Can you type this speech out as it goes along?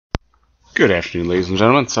Good afternoon, ladies and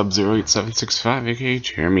gentlemen. Sub-08765, aka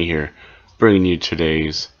Jeremy here, bringing you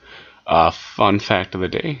today's fun fact of the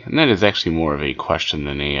day. And that is actually more of a question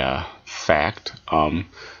than a fact,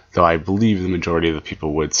 though I believe the majority of the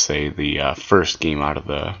people would say the first game out of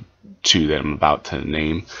the two that I'm about to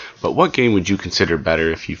name. But what game would you consider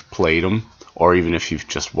better if you've played them, or even if you've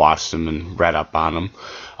just watched them and read up on them?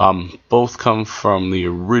 Both come from the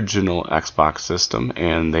original Xbox system,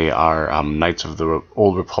 and they are Knights of the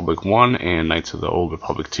Old Republic 1 and Knights of the Old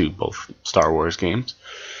Republic 2, both Star Wars games.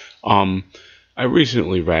 I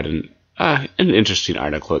recently read an interesting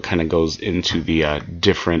article. It kind of goes into the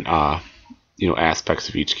different aspects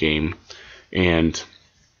of each game and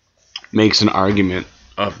makes an argument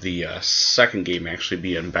of the second game actually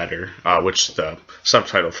being better, which the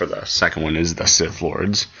subtitle for the second one is the Sith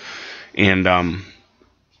Lords. And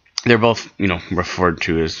they're both, referred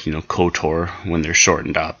to as, KOTOR when they're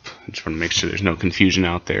shortened up. I just want to make sure there's no confusion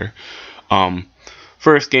out there.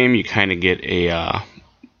 First game, you kind of get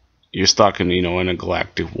you're stuck in, in a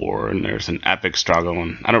galactic war, and there's an epic struggle,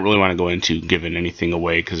 and I don't really want to go into giving anything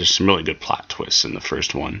away because there's some really good plot twists in the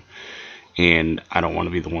first one, and I don't want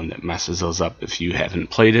to be the one that messes those up if you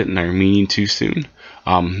haven't played it and are meaning to soon.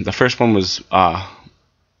 The first one was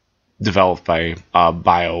developed by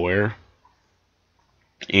BioWare,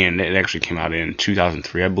 and it actually came out in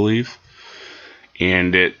 2003, I believe.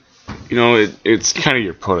 And it's kind of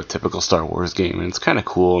your prototypical Star Wars game, and it's kind of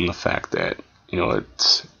cool in the fact that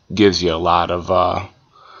it gives you a lot of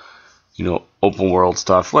open world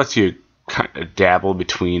stuff, lets you kind of dabble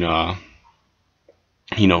between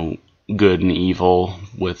good and evil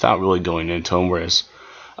without really going into them, whereas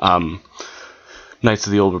Knights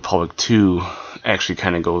of the Old Republic 2 actually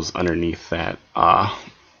kind of goes underneath that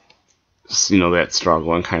that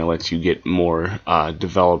struggle and kind of lets you get more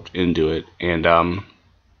developed into it. And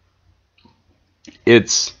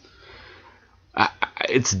it's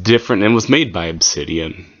different, and was made by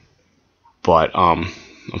Obsidian, but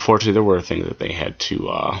unfortunately there were things that they had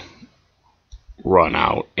to run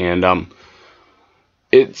out, and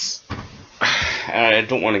I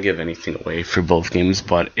don't want to give anything away for both games,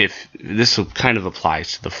 but if this kind of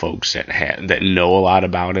applies to the folks that know a lot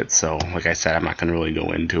about it. So like I said, I'm not going to really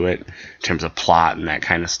go into it in terms of plot and that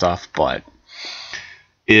kind of stuff, but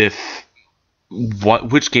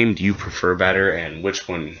which game do you prefer better, and which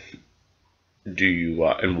one do you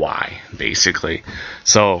and why, basically?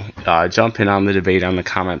 So jump in on the debate on the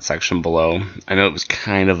comment section below. I know it was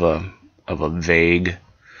kind of a vague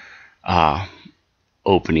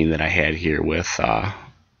opening that I had here with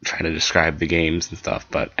trying to describe the games and stuff,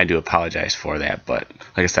 but I do apologize for that. But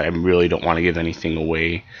like I said, I really don't want to give anything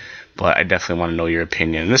away, but I definitely want to know your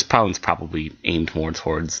opinion. And this problem's probably aimed more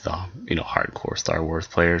towards the hardcore Star Wars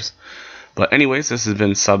players. But anyways, this has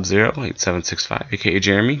been Sub-08765, aka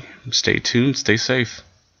Jeremy. Stay tuned, stay safe.